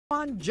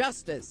on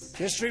justice.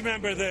 Just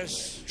remember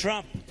this.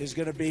 Trump is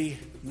going to be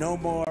no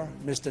more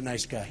Mr.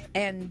 Nice Guy.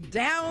 And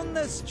down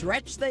the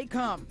stretch they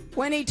come.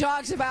 When he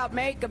talks about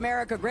make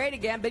America great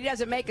again, but he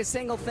doesn't make a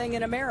single thing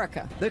in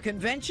America. The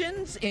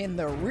convention's in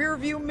the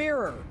rearview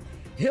mirror.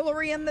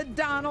 Hillary and the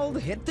Donald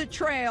hit the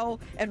trail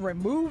and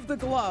remove the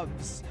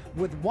gloves,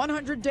 with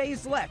 100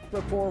 days left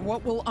before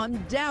what will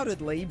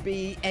undoubtedly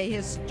be a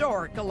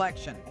historic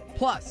election.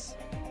 Plus,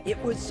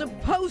 it was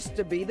supposed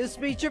to be the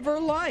speech of her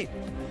life.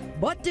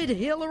 But did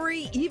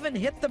Hillary even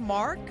hit the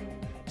mark?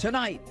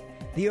 Tonight,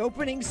 the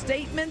opening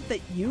statement that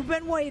you've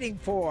been waiting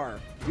for.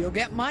 You'll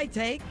get my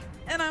take,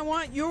 and I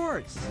want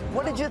yours.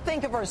 What did you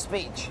think of her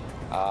speech?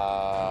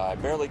 I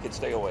barely could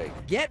stay awake.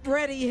 Get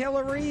ready,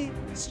 Hillary.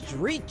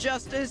 Street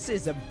justice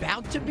is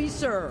about to be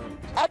served.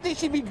 I think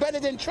she'd be better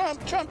than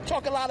Trump. Trump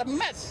talk a lot of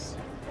mess.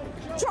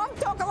 Trump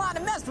talk a lot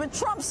of mess, but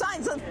Trump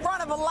signs in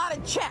front of a lot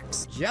of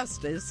checks.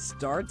 Justice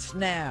starts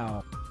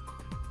now.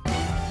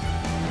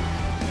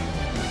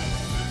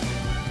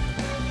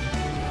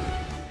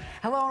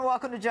 Hello and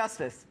welcome to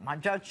Justice.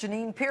 I'm Judge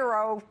Jeanine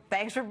Pirro.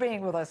 Thanks for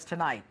being with us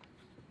tonight.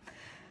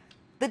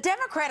 The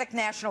Democratic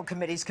National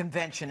Committee's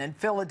convention in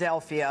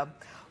Philadelphia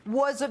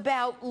was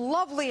about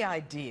lovely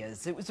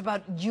ideas. It was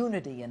about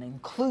unity and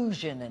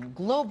inclusion and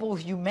global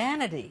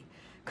humanity,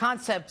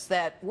 concepts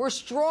that we're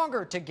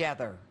stronger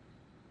together.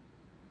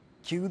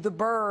 Cue the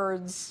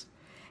birds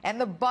and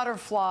the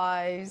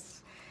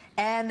butterflies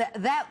and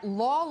that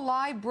law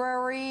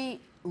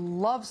library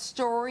love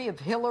story of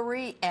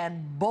Hillary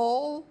and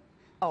Bull.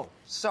 Oh,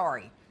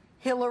 sorry,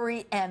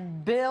 Hillary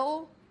and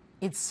Bill.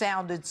 It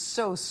sounded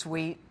so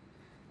sweet.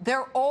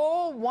 They're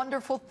all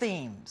wonderful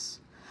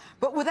themes.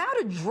 But without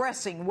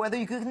addressing whether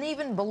you can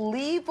even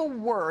believe a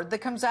word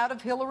that comes out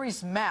of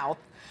Hillary's mouth,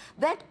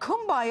 that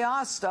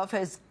kumbaya stuff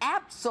has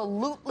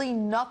absolutely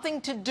nothing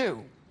to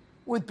do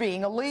with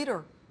being a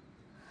leader.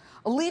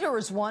 A leader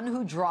is one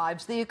who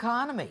drives the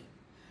economy,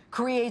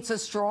 creates a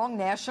strong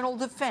national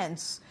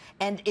defense,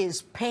 and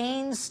is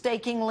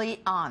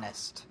painstakingly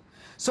honest.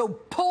 So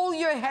pull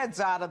your heads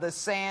out of the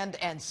sand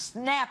and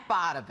snap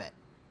out of it.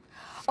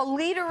 A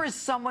leader is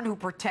someone who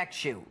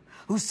protects you,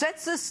 who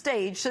sets the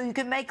stage so you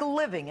can make a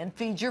living and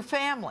feed your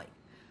family.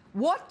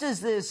 What does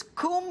this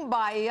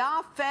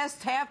kumbaya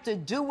fest have to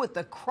do with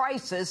the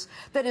crisis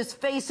that is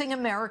facing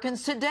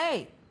Americans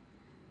today?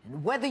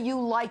 And whether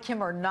you like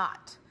him or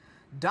not,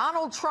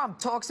 Donald Trump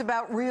talks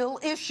about real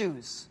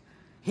issues.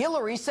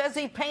 Hillary says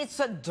he paints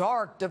a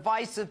dark,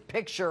 divisive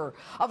picture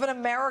of an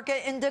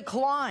America in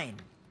decline.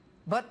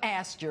 But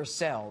ask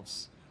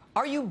yourselves,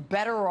 are you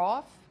better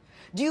off?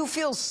 Do you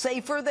feel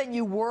safer than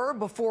you were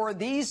before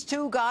these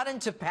two got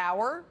into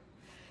power?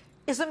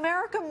 Is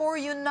America more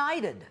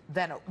united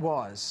than it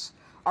was?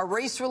 Are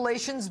race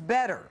relations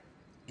better?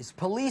 Is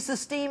police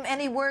esteem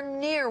anywhere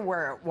near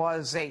where it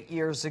was 8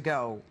 years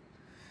ago?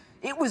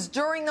 It was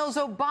during those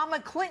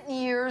Obama-Clinton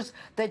years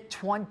that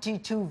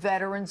 22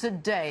 veterans a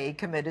day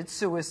committed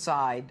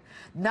suicide,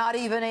 not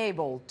even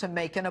able to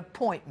make an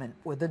appointment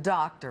with a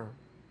doctor.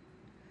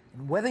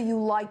 And whether you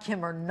like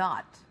him or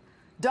not,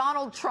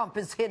 Donald Trump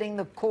is hitting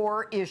the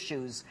core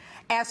issues,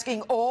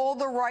 asking all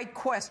the right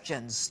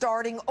questions,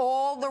 starting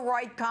all the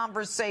right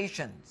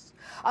conversations.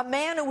 A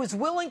man who is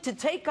willing to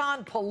take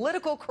on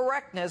political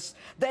correctness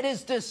that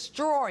is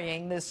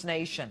destroying this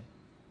nation.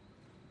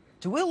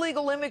 Do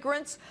illegal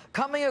immigrants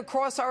coming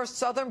across our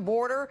southern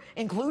border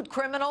include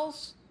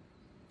criminals?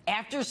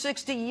 After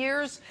 60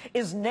 years,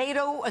 is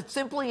NATO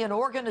simply an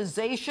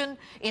organization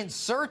in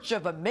search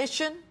of a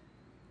mission?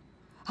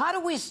 How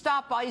do we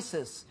stop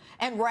ISIS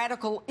and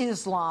radical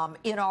Islam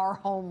in our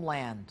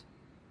homeland?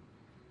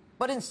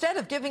 But instead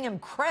of giving him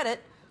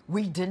credit,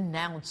 we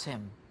denounce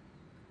him.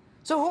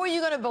 So who are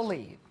you going to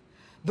believe?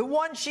 The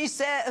one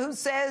who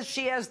says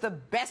she has the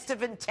best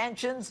of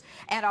intentions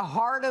and a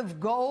heart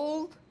of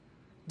gold?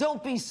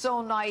 Don't be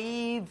so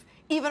naive.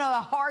 Even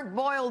a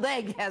hard-boiled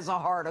egg has a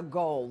heart of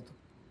gold.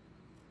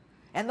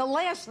 And the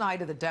last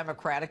night of the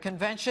Democratic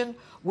convention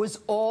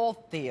was all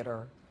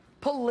theater,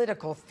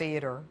 political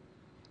theater.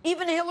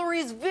 Even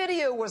Hillary's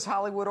video was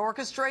Hollywood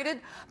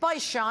orchestrated by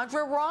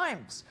Shonda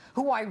Rhimes,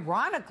 who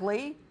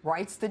ironically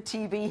writes the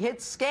TV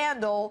hit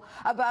Scandal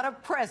about a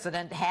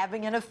president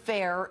having an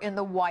affair in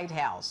the White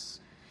House.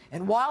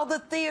 And while the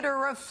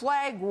theater of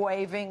flag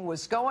waving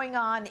was going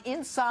on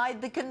inside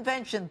the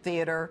convention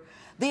theater,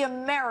 the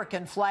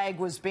American flag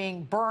was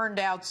being burned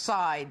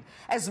outside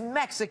as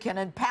Mexican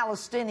and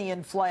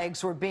Palestinian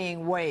flags were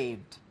being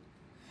waved.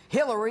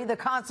 Hillary, the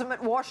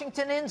consummate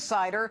Washington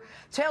insider,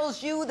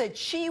 tells you that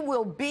she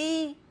will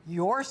be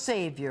your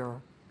savior.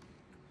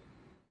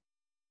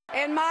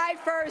 In my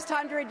first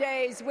 100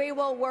 days, we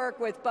will work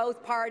with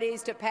both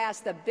parties to pass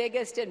the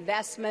biggest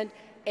investment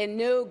in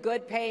new,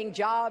 good-paying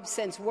jobs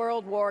since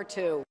World War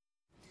II.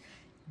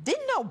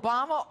 Didn't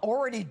Obama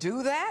already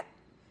do that?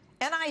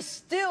 And I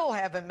still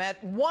haven't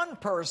met one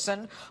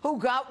person who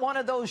got one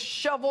of those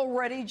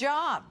shovel-ready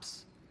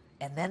jobs.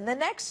 And then the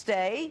next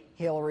day,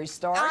 Hillary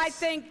starts. I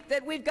think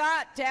that we've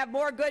got to have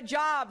more good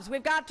jobs.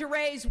 We've got to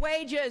raise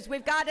wages.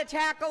 We've got to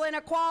tackle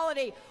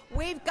inequality.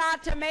 We've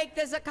got to make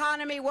this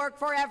economy work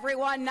for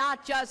everyone,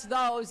 not just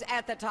those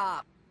at the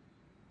top.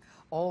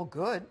 All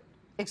good,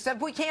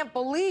 except we can't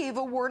believe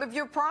a word of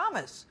your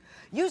promise.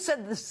 You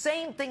said the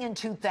same thing in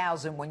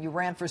 2000 when you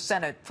ran for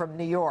Senate from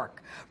New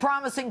York,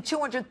 promising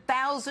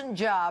 200,000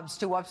 jobs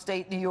to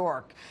upstate New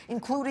York,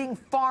 including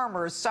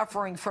farmers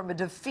suffering from a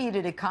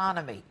defeated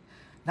economy.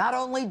 Not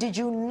only did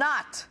you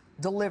not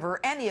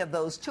deliver any of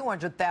those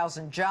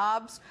 200,000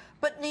 jobs,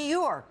 but New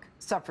York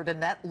suffered a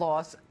net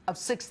loss of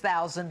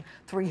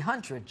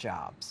 6,300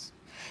 jobs.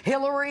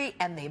 Hillary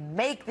and they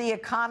make the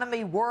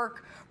economy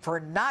work for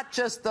not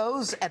just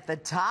those at the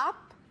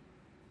top.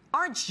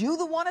 Aren't you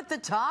the one at the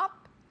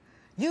top?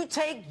 You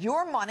take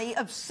your money,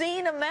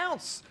 obscene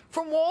amounts,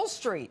 from Wall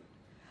Street.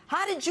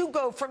 How did you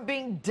go from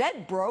being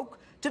dead broke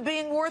to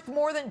being worth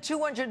more than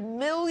 $200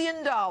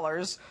 million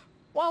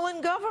while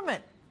in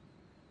government?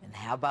 And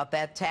how about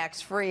that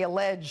tax-free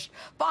alleged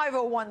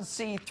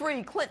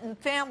 501c3 Clinton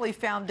Family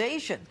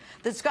Foundation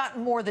that's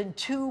gotten more than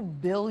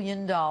 $2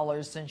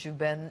 billion since you've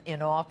been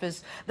in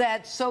office?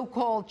 That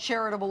so-called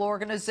charitable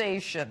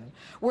organization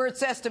where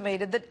it's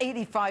estimated that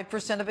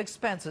 85% of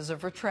expenses are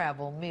for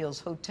travel,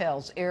 meals,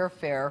 hotels,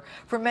 airfare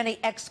for many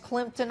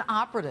ex-Clinton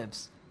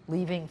operatives,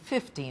 leaving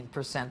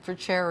 15% for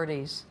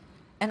charities.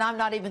 And I'm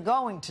not even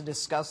going to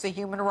discuss the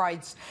human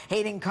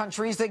rights-hating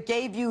countries that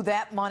gave you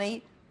that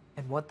money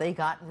and what they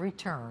got in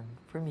return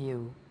from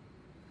you.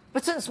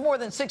 But since more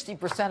than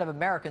 60% of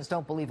Americans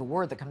don't believe a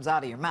word that comes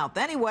out of your mouth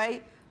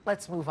anyway,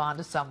 let's move on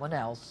to someone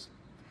else.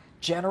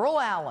 General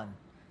Allen.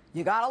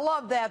 You gotta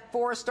love that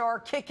four-star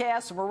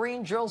kick-ass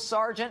Marine drill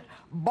sergeant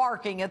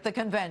barking at the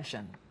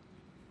convention.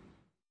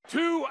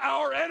 To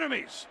our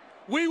enemies,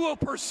 we will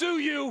pursue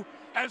you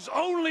as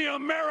only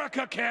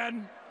America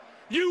can.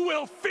 You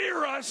will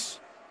fear us.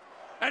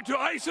 And to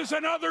ISIS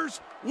and others,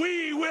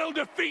 we will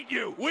defeat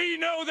you. We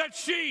know that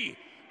she,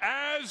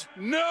 as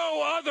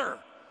no other,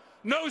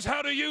 knows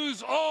how to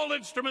use all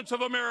instruments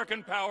of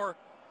American power,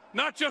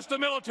 not just the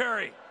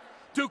military,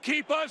 to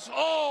keep us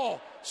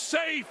all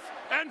safe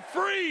and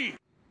free.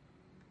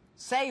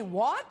 Say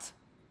what?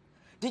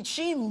 Did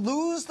she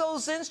lose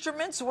those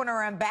instruments when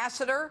her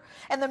ambassador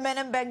and the men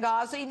in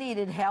Benghazi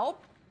needed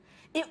help?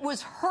 It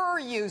was her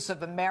use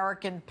of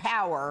American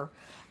power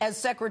as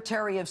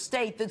Secretary of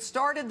State that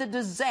started the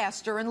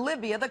disaster in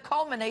Libya that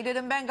culminated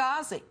in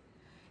Benghazi.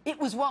 It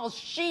was while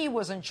she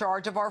was in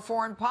charge of our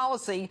foreign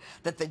policy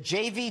that the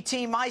JV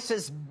team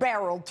ISIS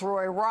barreled through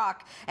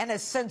Iraq and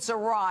has since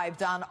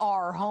arrived on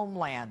our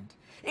homeland.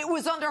 It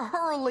was under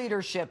her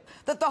leadership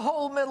that the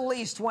whole Middle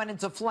East went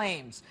into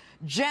flames.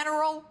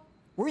 General,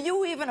 were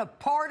you even a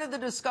part of the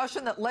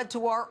discussion that led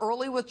to our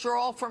early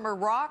withdrawal from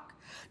Iraq?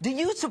 Do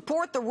you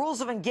support the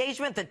rules of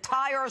engagement that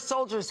tie our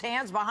soldiers'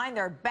 hands behind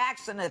their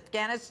backs in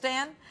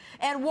Afghanistan?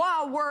 And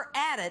while we're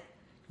at it,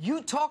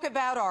 you talk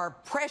about our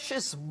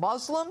precious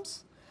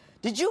Muslims?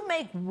 Did you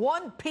make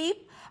one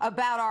peep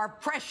about our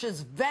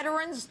precious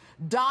veterans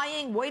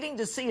dying waiting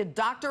to see a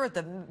doctor at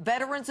the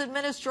Veterans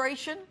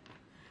Administration?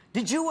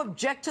 Did you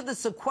object to the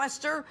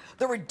sequester,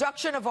 the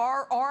reduction of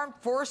our armed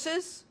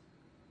forces?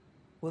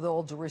 With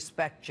all due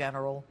respect,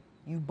 General,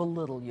 you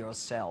belittle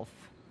yourself.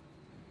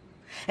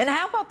 And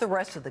how about the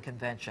rest of the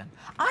convention?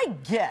 I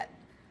get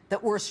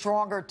that we're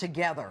stronger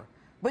together,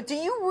 but do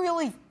you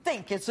really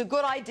think it's a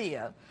good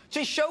idea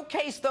to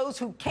showcase those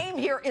who came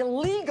here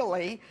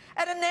illegally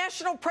at a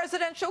national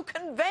presidential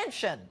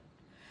convention?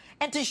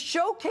 And to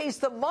showcase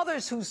the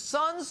mothers whose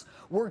sons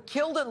were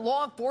killed in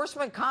law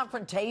enforcement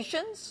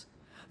confrontations?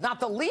 Not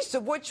the least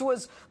of which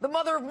was the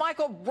mother of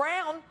Michael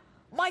Brown.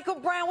 Michael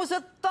Brown was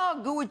a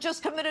thug who had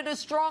just committed a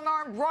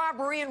strong-armed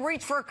robbery and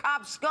reached for a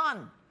cop's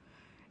gun.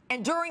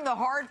 And during the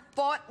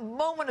hard-fought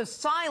moment of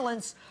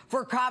silence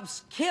for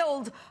cops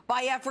killed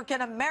by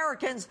African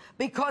Americans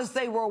because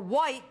they were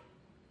white,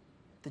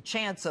 the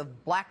chants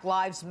of Black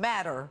Lives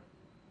Matter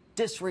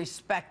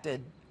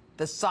disrespected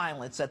the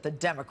silence at the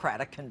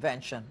Democratic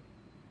convention.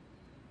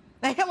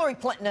 Now, Hillary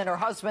Clinton and her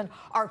husband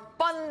are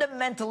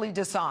fundamentally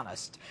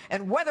dishonest.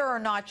 And whether or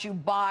not you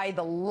buy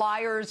the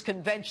Liars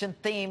Convention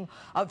theme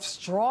of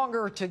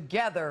Stronger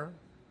Together,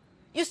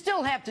 you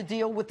still have to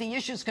deal with the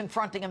issues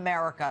confronting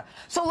America.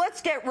 So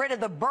let's get rid of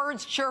the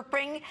birds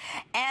chirping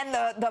and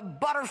the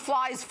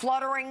butterflies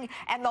fluttering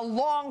and the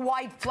long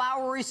white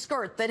flowery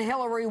skirt that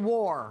Hillary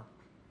wore.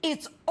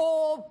 It's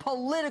all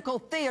political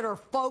theater,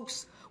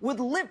 folks, with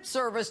lip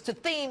service to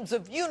themes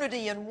of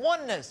unity and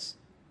oneness.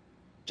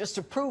 Just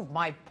to prove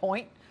my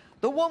point,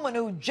 the woman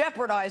who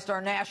jeopardized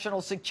our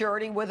national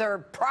security with her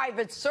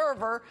private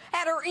server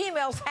had her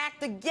emails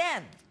hacked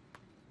again.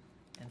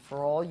 And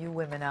for all you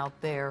women out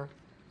there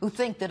who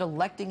think that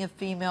electing a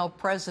female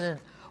president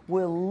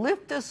will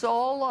lift us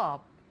all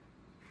up,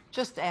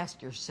 just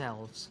ask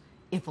yourselves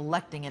if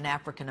electing an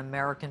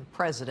African-American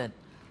president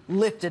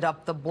lifted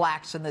up the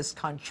blacks in this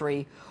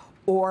country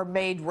or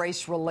made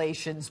race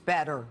relations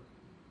better.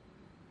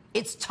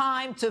 It's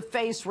time to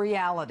face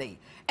reality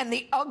and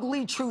the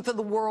ugly truth of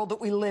the world that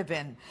we live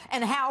in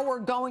and how we're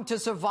going to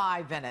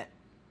survive in it.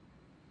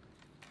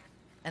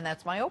 And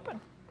that's my open.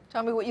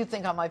 Tell me what you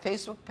think on my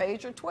Facebook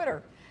page or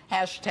Twitter.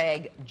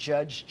 Hashtag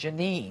Judge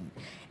Jeanine.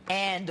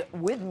 And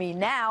with me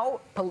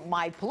now,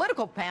 my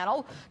political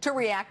panel to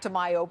react to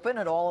my open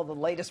and all of the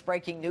latest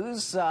breaking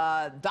news,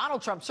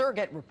 Donald Trump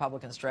surrogate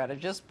Republican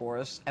strategist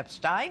Boris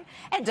Epshteyn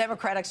and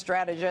Democratic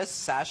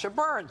strategist Sasha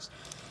Burns.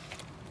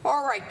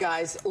 All right,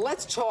 guys,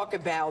 let's talk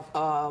about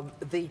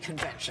the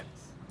convention.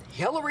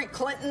 Hillary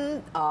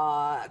Clinton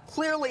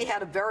clearly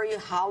had a very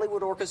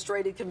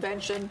Hollywood-orchestrated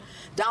convention.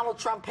 Donald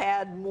Trump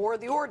had more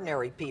of the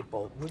ordinary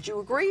people. Would you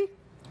agree?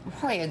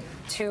 Well, he had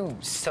 2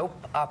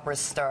 soap opera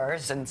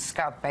stars and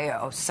Scott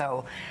Baio,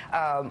 so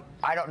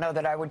I don't know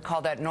that I would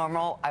call that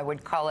normal. I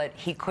would call it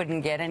he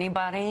couldn't get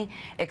anybody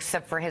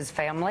except for his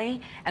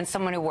family and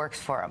someone who works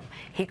for him.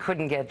 He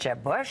couldn't get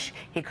Jeb Bush.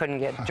 He couldn't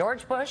get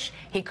George Bush.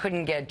 He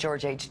couldn't get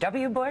George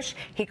H.W. Bush.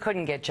 He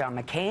couldn't get John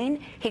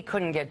McCain. He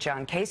couldn't get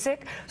John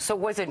Kasich. So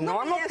was it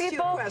normal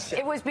people?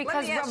 It was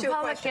because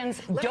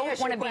Republicans don't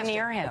want to be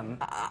near him.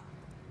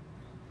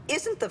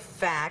 Isn't the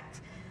fact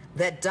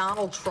that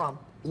Donald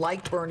Trump,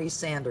 like Bernie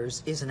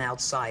Sanders, is an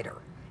outsider,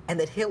 and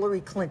that Hillary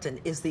Clinton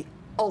is the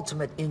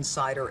ultimate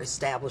insider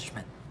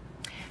establishment?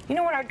 You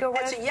know what I'd go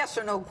with? That's a yes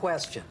or no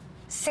question.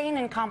 Sane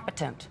and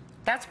competent.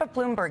 That's what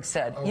Bloomberg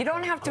said. You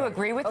don't have to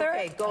agree with her.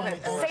 Okay, go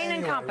ahead. Sane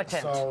and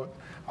competent. So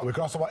we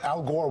can also about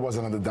Al Gore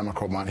wasn't in the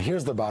Democrat mind.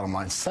 Here's the bottom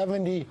line: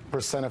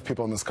 70% of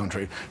people in this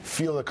country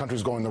feel the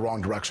country's going the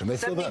wrong direction. They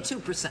feel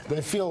 72%. They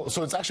feel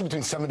so. It's actually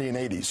between 70 and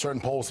 80. Certain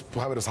polls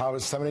have it as high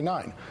as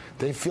 79.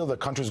 They feel the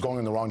country's going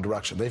in the wrong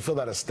direction. They feel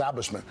that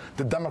establishment,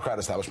 the Democrat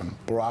establishment,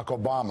 Barack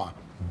Obama,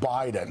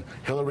 Biden,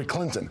 Hillary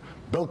Clinton,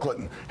 Bill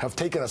Clinton, have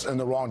taken us in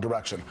the wrong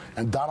direction.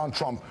 And Donald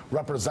Trump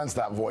represents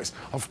that voice.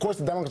 Of course,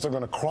 the Democrats are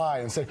going to cry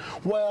and say,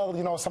 well,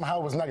 you know, somehow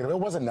it was negative. It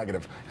wasn't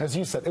negative. As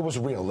you said, it was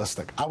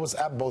realistic. I was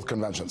at both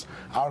conventions.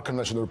 Our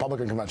convention, the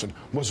Republican convention,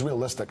 was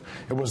realistic.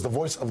 It was the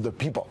voice of the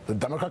people. The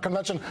Democrat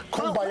convention,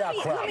 kumbaya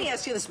crowd. Let me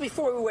ask you this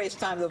before we waste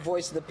time. The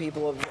voice of the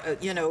people.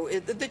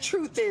 The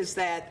truth is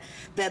that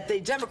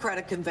the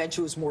Democratic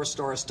convention was more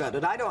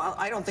star-studded. I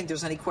don't think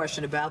there's any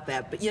question about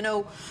that. But you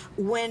know,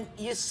 when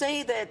you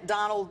say that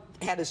Donald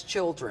had his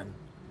children,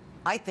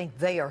 I think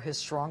they are his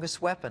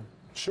strongest weapon.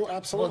 Sure,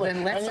 absolutely. Well,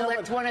 then let's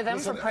elect one of them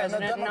for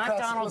president, not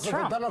Donald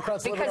Trump.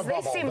 Because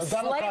they seem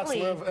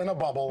slightly live in a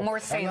bubble, more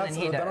sane than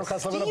he does. The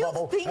Democrats live in a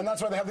bubble, and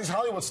that's why they have these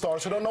Hollywood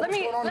stars who don't know what's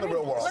going on in the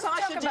real world.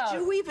 Sasha, did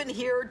you even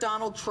hear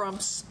Donald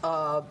Trump's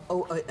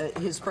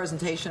his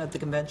presentation at the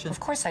convention? Of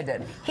course I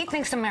did. He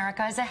thinks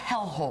America is a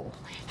hellhole.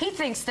 He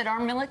thinks that our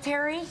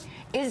military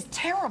is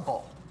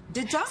terrible.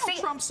 Did Donald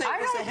Trump say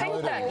it was a hellhole? I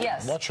don't think that,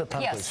 yes. What's your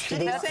pen, yes. please?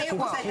 Did he say it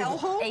was a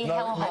hellhole? A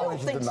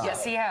hellhole.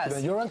 Yes, he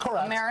has. You're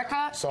incorrect.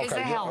 America is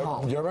a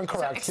hellhole. You're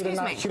incorrect. So,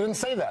 he didn't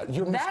say that.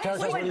 You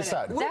mischaracterized what he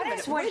said. That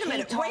is what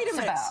he talks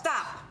about.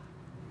 Stop.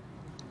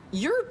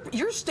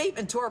 Your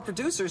statement to our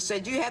producers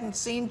said you hadn't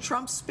seen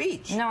Trump's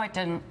speech. No, I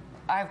didn't.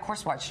 I, of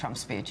course, watched Trump's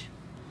speech.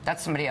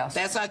 That's somebody else.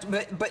 That's not,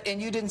 and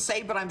you didn't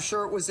say, but I'm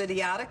sure it was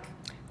idiotic?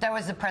 That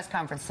was the press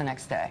conference the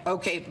next day.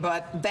 Okay,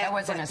 but that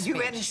wasn't a speech.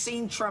 You hadn't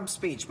seen Trump's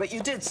speech, but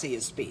you did see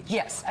his speech.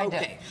 Yes, I did.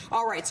 Okay,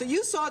 all right. So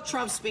you saw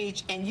Trump's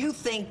speech, and you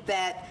think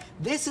that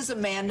this is a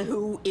man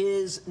who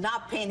is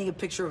not painting a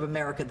picture of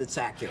America that's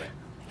accurate.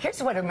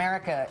 Here's what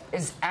America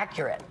is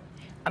accurate.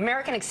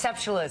 American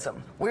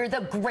exceptionalism. We're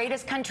the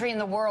greatest country in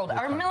the world.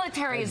 Our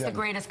military is the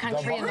greatest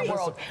country in the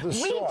world.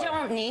 We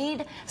don't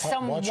need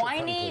some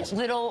whiny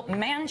little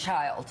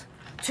man-child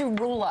to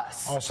rule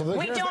us. Oh, so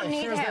we don't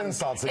need him. The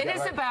insults again, it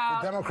is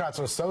about... The Democrats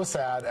are so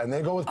sad, and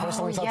they go with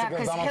personal insults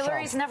against Donald Trump.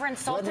 Hillary's never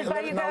insulted by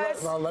you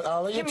guys. I'll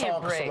let you Give me a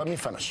talk, break. so let me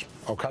finish,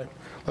 okay?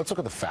 Let's look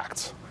at the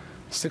facts.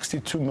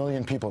 62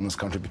 million people in this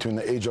country between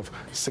the age of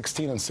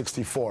 16 and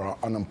 64 are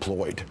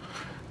unemployed.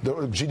 The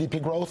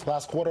GDP growth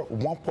last quarter,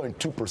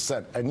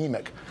 1.2%,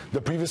 anemic. The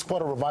previous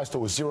quarter revised to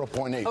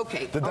 0.8.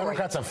 Okay, the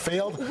Democrats have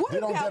failed. They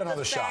don't get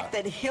another shot. What about the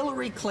fact that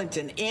Hillary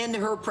Clinton, in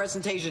her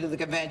presentation to the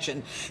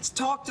convention,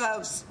 talked to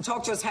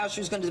us how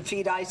she was going to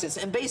defeat ISIS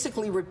and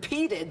basically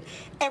repeated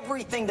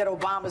everything that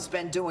Obama's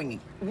been doing?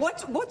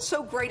 What's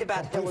so great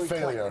about Hillary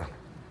Clinton?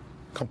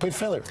 Complete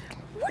failure.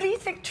 What do you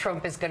think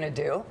Trump is going to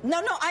do? No,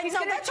 He's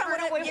going to turn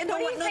away. You know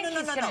what do you think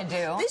he's going to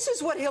do? This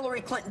is what Hillary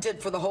Clinton did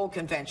for the whole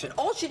convention.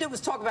 All she did was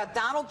talk about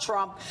Donald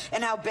Trump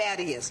and how bad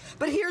he is.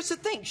 But here's the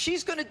thing: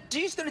 she's going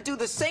to do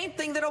the same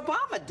thing that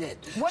Obama did.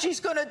 What? She's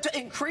going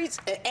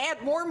to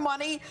add more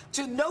money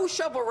to no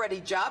shovel-ready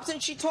jobs,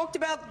 and she talked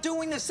about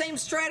doing the same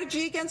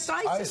strategy against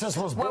ISIS. ISIS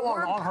was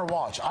born on her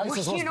watch.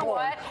 ISIS was born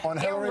on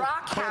Hillary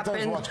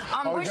Clinton's watch.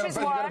 On Bush's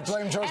watch,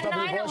 and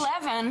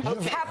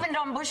 9/11 happened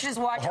on Bush's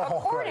watch,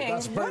 according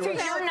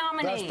to your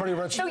nominee. That's pretty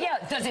rich. So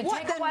yeah, does it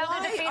take a while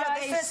to defeat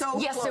ISIS?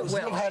 Yes, it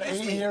will. You've had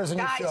 8 years and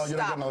you feel you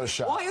don't get another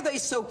shot. Why are they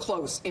so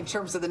close in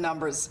terms of the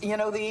numbers? You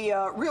know,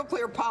 the Real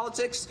Clear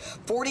Politics,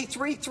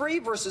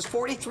 43-3 versus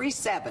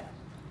 43-7.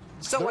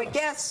 So I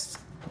guess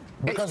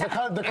Because the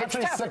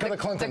country's sick of the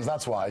Clintons,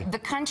 that's why. The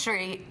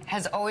country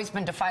has always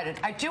been divided.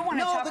 I do want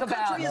to No, talk the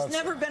about... country has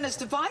never been as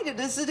divided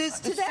as it is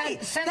today.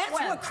 Since That's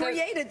when? what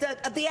created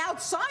the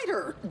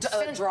outsider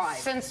drive.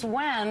 Since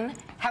when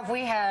have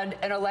we had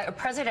a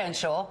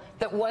presidential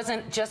that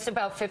wasn't just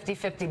about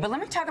 50-50? But let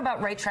me talk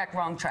about right track,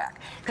 wrong track,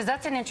 because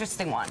that's an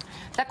interesting one.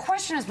 That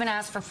question has been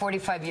asked for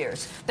 45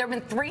 years. There have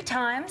been 3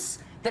 times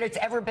that it's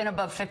ever been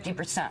above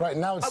 50%. Right,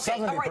 now it's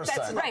 70%. All right,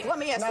 that's enough. Let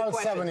me ask now you a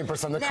question. Now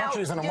it's 70%. The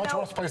country's in a much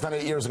worse place than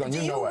 8 years ago, and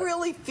you know it. Do you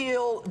really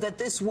feel that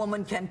this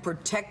woman can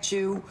protect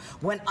you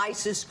when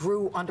ISIS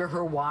grew under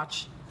her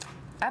watch?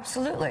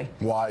 Absolutely.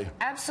 Why?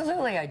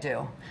 Absolutely, I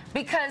do.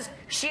 Because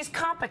she's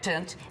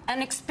competent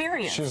and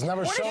experienced. She's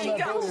never shown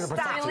that ability to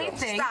protect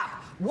you.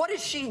 Stop. What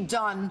has she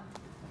done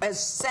as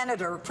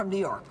senator from New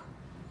York?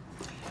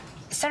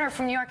 Senator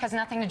from New York has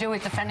nothing to do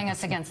with defending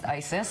us against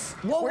ISIS.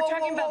 We're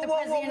talking about the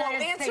President of the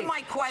United States. Answer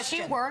my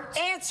question.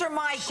 Answer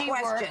my question. She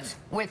worked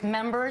with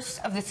members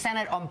of the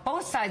Senate on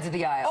both sides of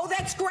the aisle. Oh,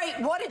 that's great.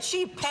 What did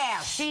she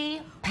pass?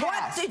 She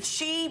passed.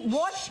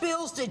 What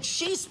bills did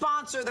she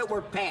sponsor that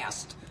were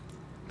passed?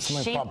 She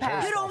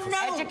passed. You don't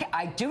know.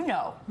 I do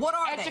know. What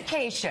are they?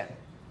 Education.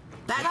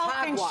 That's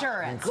health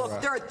insurance.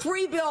 Look, there are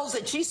 3 bills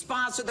that she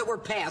sponsored that were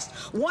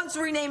passed. One's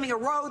renaming a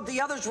road,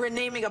 the other's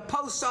renaming a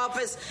post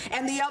office,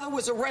 and the other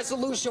was a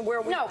resolution where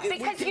we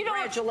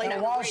congratulate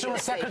her. While she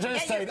was Secretary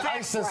of State,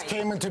 ISIS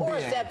came into being.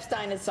 Forrest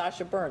Epstein and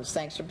Sasha Burns,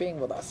 thanks for being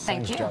with us.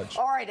 Thank you. Judge.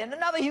 All right, and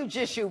another huge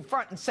issue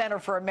front and center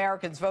for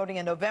Americans voting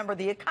in November,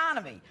 the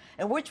economy,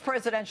 and which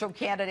presidential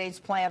candidate's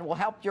plan will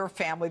help your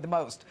family the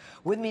most.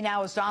 With me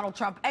now is Donald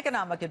Trump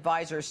economic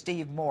advisor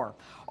Steve Moore.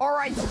 All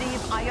right,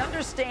 Steve, I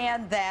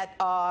understand that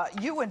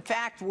you, in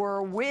fact,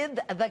 were with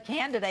the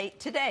candidate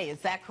today. Is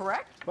that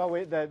correct? Well,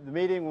 the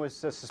meeting was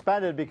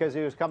suspended because he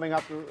was coming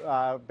up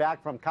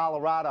back from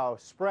Colorado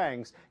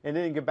Springs and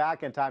didn't get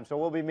back in time. So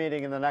we'll be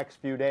meeting in the next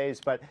few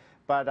days. But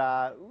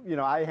you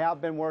know, I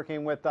have been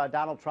working with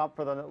Donald Trump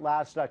for the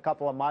last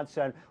couple of months,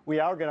 and we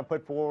are going to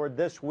put forward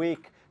this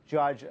week,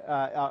 Judge,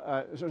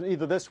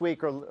 either this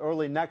week or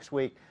early next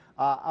week,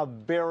 a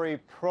very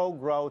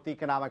pro-growth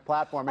economic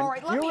platform. And all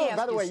right, let me ask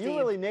by the way, Steve, you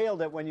really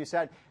nailed it when you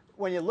said,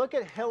 when you look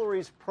at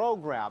Hillary's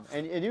program,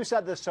 and you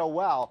said this so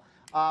well,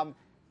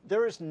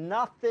 there is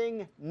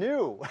nothing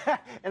new.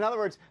 In other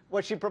words,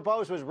 what she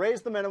proposed was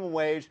raise the minimum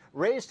wage,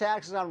 raise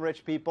taxes on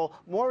rich people,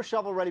 more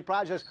shovel-ready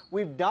projects.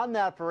 We've done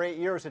that for 8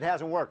 years. It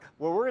hasn't worked.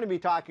 What we're going to be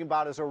talking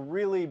about is a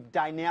really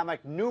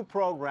dynamic new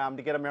program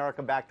to get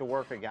America back to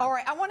work again. All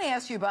right, I want to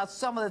ask you about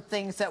some of the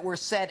things that were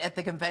said at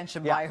the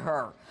convention by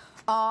her.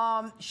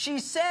 She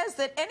says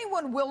that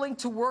anyone willing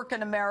to work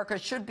in America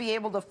should be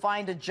able to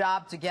find a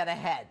job to get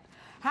ahead.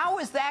 How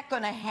is that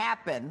going to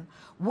happen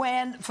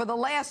when, for the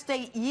last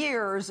 8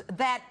 years,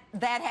 that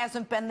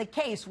hasn't been the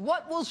case?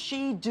 What will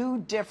she do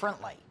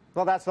differently?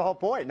 Well, that's the whole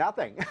point.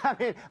 Nothing. I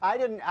mean,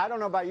 I don't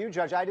know about you,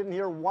 Judge. I didn't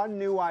hear one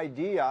new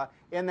idea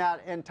in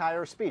that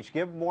entire speech.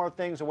 Give more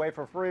things away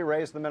for free,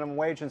 raise the minimum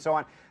wage, and so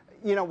on.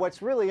 You know,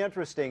 what's really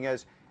interesting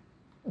is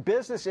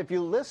business, if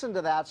you listen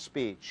to that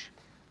speech,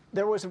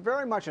 there was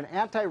very much an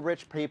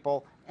anti-rich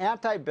people,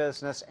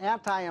 anti-business,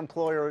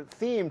 anti-employer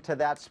theme to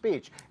that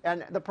speech.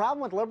 And the problem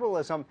with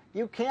liberalism,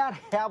 you can't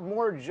have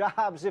more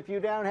jobs if you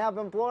don't have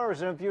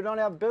employers and if you don't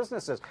have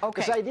businesses.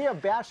 Okay. This idea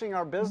of bashing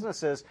our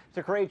businesses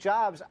to create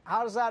jobs,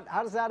 how does that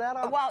add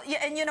up? Well,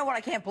 yeah, and you know what?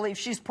 I can't believe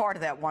she's part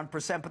of that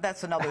 1%, but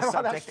that's another Well,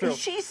 subject. that's true.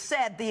 She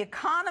said the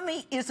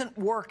economy isn't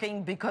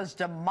working because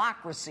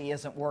democracy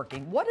isn't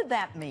working. What did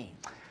that mean?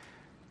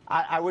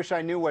 I wish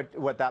I knew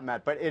what that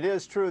meant, but it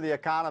is true the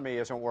economy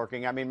isn't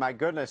working. I mean, my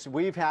goodness,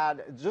 we've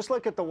had, just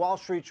look at the Wall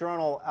Street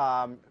Journal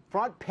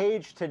front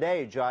page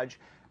today,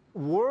 Judge,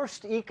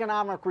 worst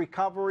economic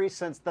recovery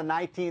since the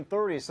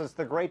 1930s, since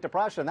the Great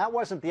Depression. That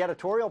wasn't the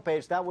editorial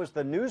page, that was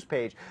the news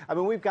page. I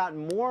mean, we've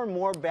gotten more and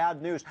more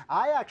bad news.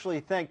 I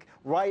actually think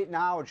right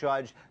now,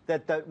 Judge,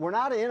 that we're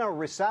not in a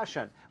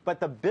recession, but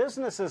the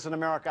businesses in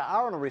America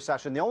are in a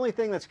recession. The only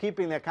thing that's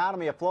keeping the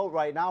economy afloat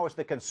right now is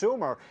the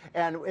consumer.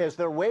 And as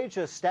their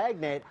wages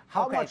stagnate,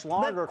 how much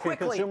longer can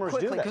consumers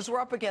do this? Because we're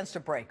up against a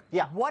break.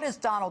 Yeah. What is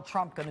Donald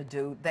Trump going to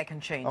do that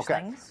can change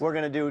things? We're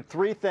going to do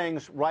 3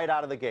 things right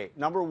out of the gate.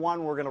 Number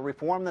 1, we're going to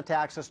reform the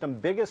tax system,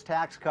 biggest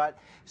tax cut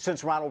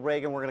since Ronald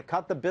Reagan. We're going to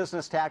cut the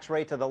business tax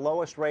rate to the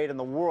lowest rate in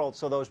the world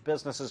so those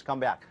businesses come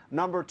back.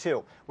 Number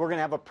 2, we're going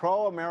to have a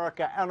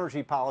pro-America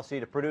energy policy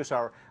to produce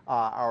our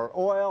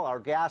oil, our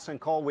gas and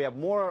coal. We have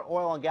more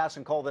oil and gas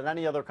and coal than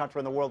any other country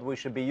in the world. We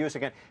should be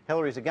using it.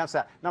 Hillary's against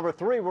that. Number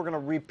 3, we're going to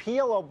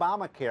repeal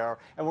Obamacare,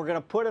 and we're going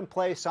to put in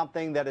place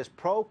something that is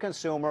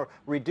pro-consumer,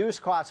 reduce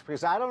costs,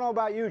 because I don't know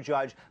about you,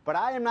 Judge, but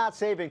I am not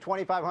saving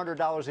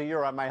 $2,500 a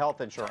year on my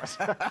health insurance.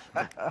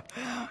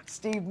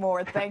 Steve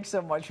Moore, thanks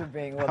so much for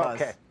being with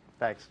us. Okay,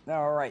 thanks.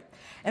 All right.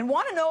 And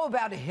want to know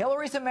about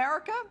Hillary's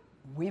America?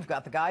 We've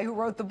got the guy who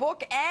wrote the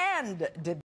book and did